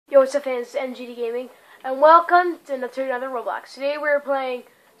what's up fans, NGD Gaming, and welcome to another Roblox. Today we're playing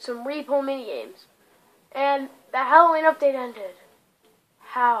some repo minigames, and the Halloween update ended.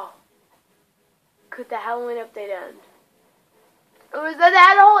 How could the Halloween update end? It was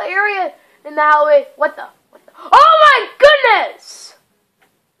that whole area in the Halloween, what the, oh my goodness!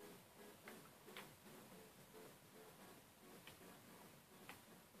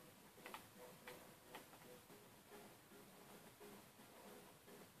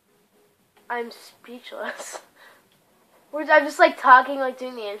 I'm speechless. I'm just like talking, like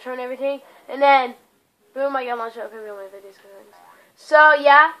doing the intro and everything, and then boom, I got launched. Okay, we don't have videos. So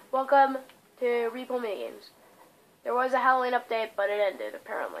yeah, welcome to Repo Minigames. There was a Halloween update, but it ended.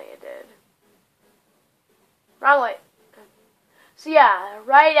 Apparently, it did. Wrong way. So yeah,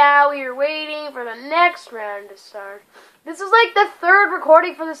 right now we are waiting for the next round to start. This is like the third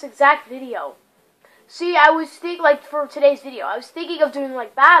recording for this exact video. See, I was thinking, like for today's video, I was thinking of doing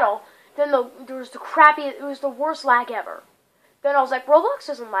like battle. Then there was the crappiest, it was the worst lag ever. Then I was like, Roblox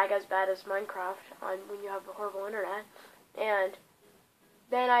doesn't lag as bad as Minecraft when you have a horrible internet. And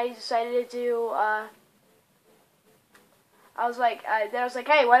then I decided to do, I was like,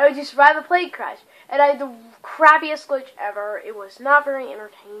 hey, why don't you survive a plague crash? And I had the crappiest glitch ever. It was not very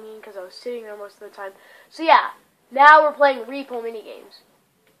entertaining because I was sitting there most of the time. So yeah, now we're playing repo minigames.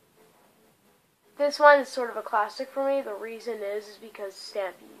 This one is sort of a classic for me. The reason is because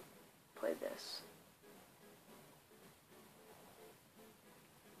Stampy played this.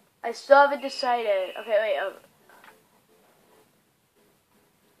 I still haven't decided. Okay, wait.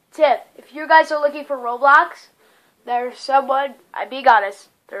 Tip: if you guys are looking for Roblox, there's someone. I'm being honest.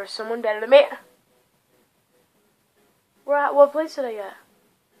 There's someone better than me. Where at? What place did I get?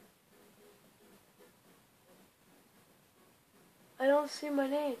 I don't see my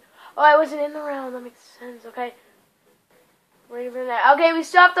name. Oh, I wasn't in the round. That makes sense. Okay. Waiting for that. Okay, we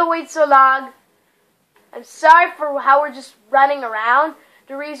still have to wait so long. I'm sorry for how we're just running around.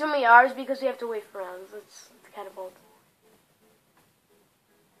 The reason we are is because we have to wait for rounds. It's kind of bold.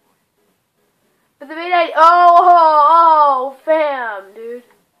 But the main idea, oh, fam, dude.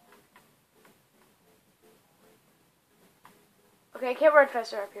 Okay, I can't run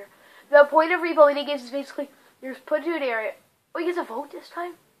faster up here. The point of repo minigames is basically you're put into an area. Oh, you get to vote this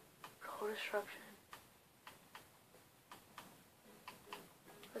time? Code destruction.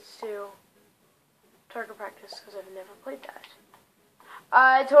 Let's do target practice because I've never played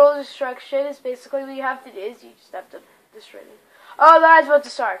that. Total destruction is basically what you have to do is you just have to destroy them. Oh, that's about to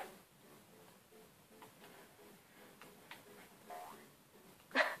start.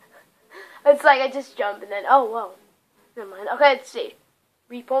 It's like I just jump and then, oh, whoa. Never mind. Okay, let's see.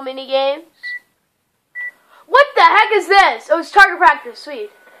 Repo minigames. What the heck is this? Oh, it's target practice.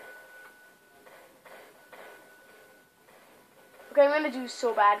 Sweet. Okay, I'm gonna do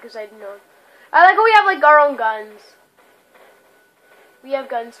so bad because I didn't know. I like how we have like our own guns. We have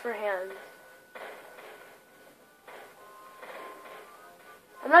guns for hands.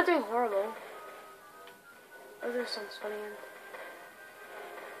 I'm not doing horrible. Oh, there's some funny in.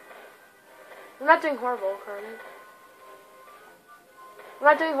 I'm not doing horrible, Carmen. I'm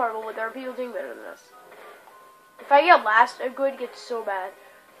not doing horrible, but there are people doing better than us. If I get last, it could get so bad.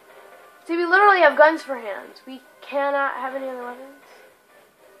 See, we literally have guns for hands. We cannot have any other weapons.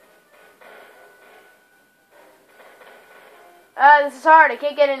 This is hard. I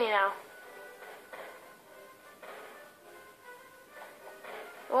can't get any now.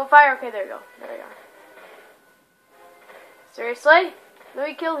 I won't fire. Okay, there you go. There we are. Seriously? Let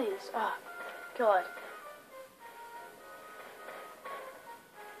me kill these. Ah, kill it.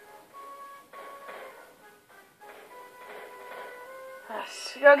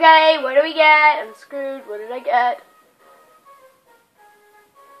 Okay, what do we get? I'm screwed. What did I get?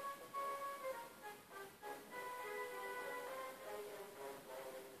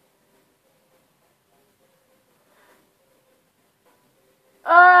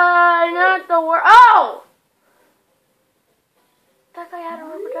 Not the word. Oh! That guy had a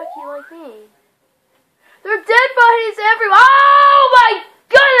rubber ducky like me. There are dead bodies everywhere. Oh my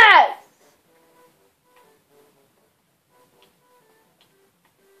goodness!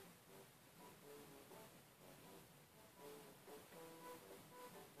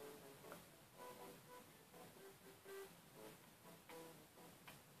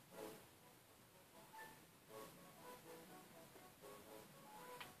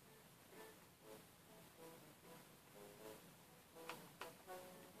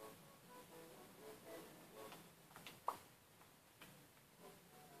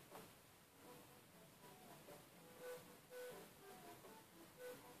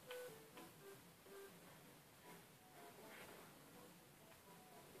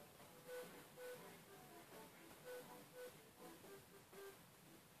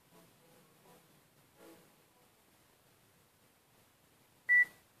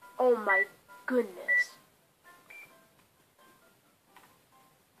 Oh my goodness.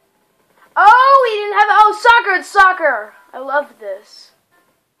 Oh, we didn't have, oh, soccer, it's soccer. I love this.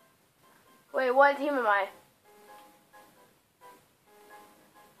 Wait, what team am I?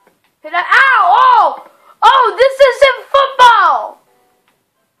 Hit that, ow, oh! Oh, this isn't football!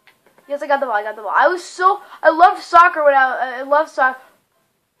 Yes, I got the ball, I loved soccer when I loved soccer.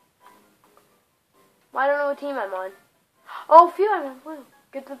 I don't know what team I'm on. Oh, phew, I'm on blue.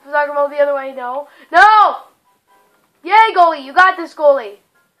 Get the soccer ball the other way, no. No! Yay, goalie, you got this, goalie.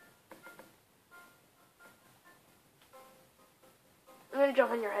 I'm gonna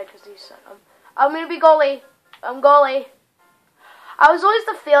jump on your head because you suck. I'm gonna be goalie. I'm goalie. I was always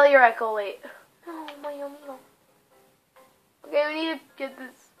the failure at goalie. Oh, my amigo. Okay, we need to get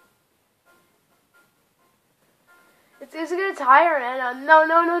this. It's gonna tire, man. No.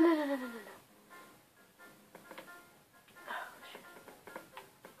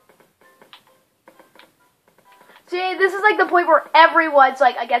 See, this is like the point where everyone's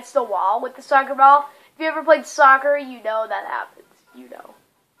like against the wall with the soccer ball. If you ever played soccer, you know that happens. You know.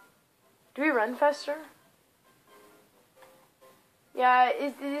 Do we run faster? Yeah,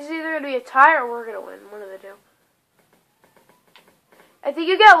 it's either going to be a tie or we're going to win. One of the two. I think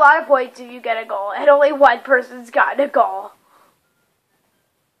you get a lot of points if you get a goal, and only one person's gotten a goal.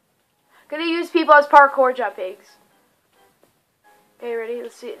 Gonna use people as parkour jumpings. Okay, ready?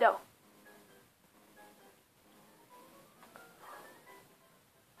 Let's see. No.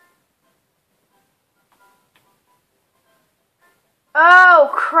 Oh,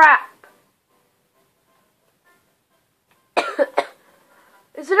 crap.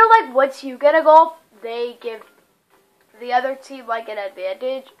 Isn't it like once you get a goal, they give the other team like an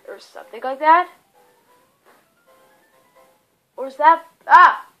advantage or something like that? Or is that...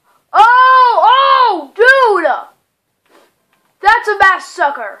 Ah! Oh, dude! That's a mass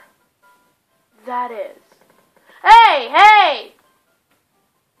sucker. That is. Hey!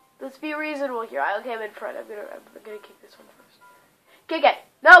 Let's be reasonable here. Okay, I'm in front. I'm gonna kick this one first. Kick it.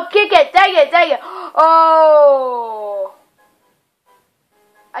 No, kick it. Dang it. Oh!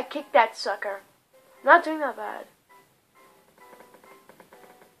 I kicked that sucker. I'm not doing that bad.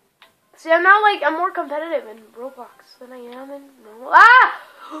 See, I'm more competitive in Roblox than I am in normal. Ah!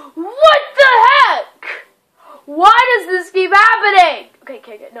 What the heck? Why does this keep happening? Okay,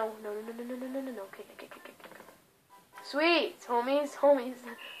 kick it. No. Kick it. Sweet. Homies.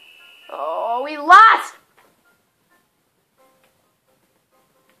 Oh, we lost!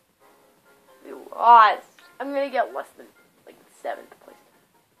 We lost. I'm gonna get less than, 7th place.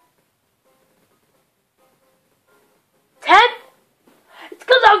 10th? It's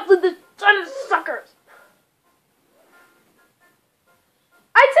because I was with the ton of suckers.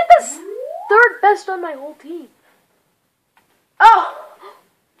 I'd say the third best on my whole team. Oh!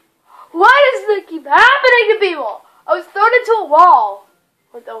 Why does this keep happening to people? I was thrown into a wall.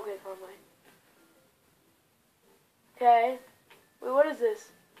 Okay, wrong way. Okay. Wait, what is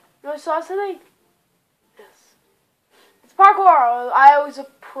this? You saw something? Yes. It's parkour. I was a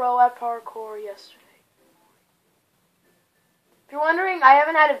pro at parkour yesterday. If you're wondering, I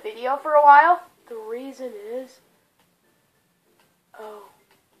haven't had a video for a while. The reason is... Oh,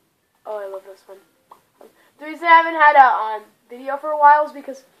 I love this one. The reason I haven't had a video for a while is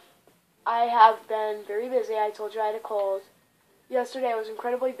because I have been very busy. I told you I had a cold. Yesterday I was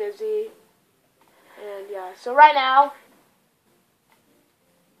incredibly busy. And yeah, so right now...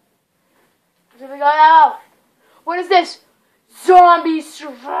 Here we go now. What is this? Zombie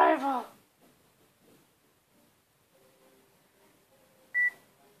survival.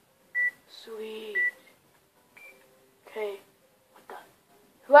 Sweet. Okay. What the?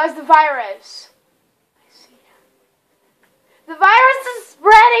 Who has the virus? I see him. The virus is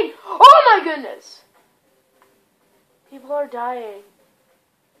spreading. Oh my goodness. People are dying.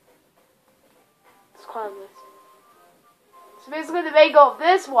 Let's climb this. So basically the main goal of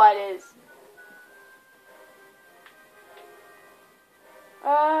this one is...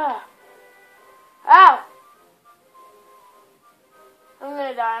 Ow! I'm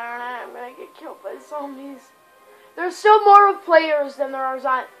gonna die, aren't I? I'm gonna get killed by zombies. There's still more players than there are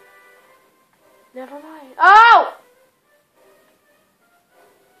zombies. Never mind. Oh!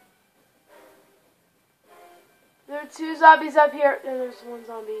 There are 2 zombies up here, and there's 1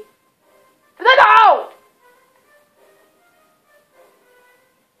 zombie. And then, oh!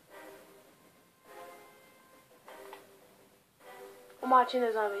 I'm watching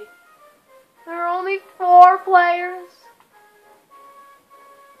the zombie. There are only 4 players.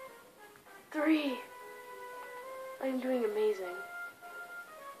 3. I'm doing amazing.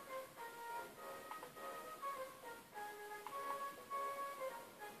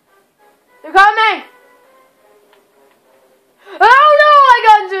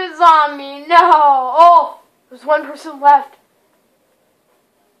 one person left.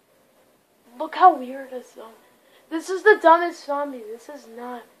 Look how weird this is. This is the dumbest zombie. This is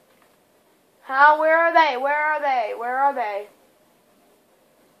not. How? Where are they? Where are they? Where are they?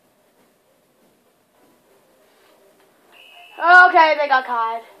 Okay, they got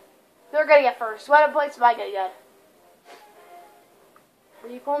caught. They're gonna get first. What place am I gonna get?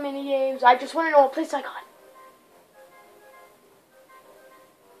 Equal mini games. I just want to know what place I got.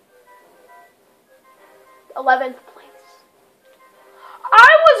 '11th place.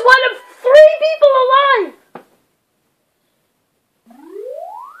 I was one of 3 people alive.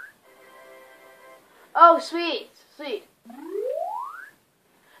 Oh, sweet, sweet.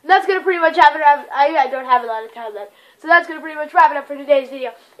 And that's gonna pretty much wrap it up. I don't have a lot of time left, so that's gonna pretty much wrap it up for today's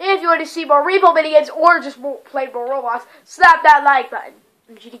video. If you want to see more repo minigames or just play more Roblox, slap that like button.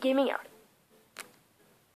 I'm GD Gaming out.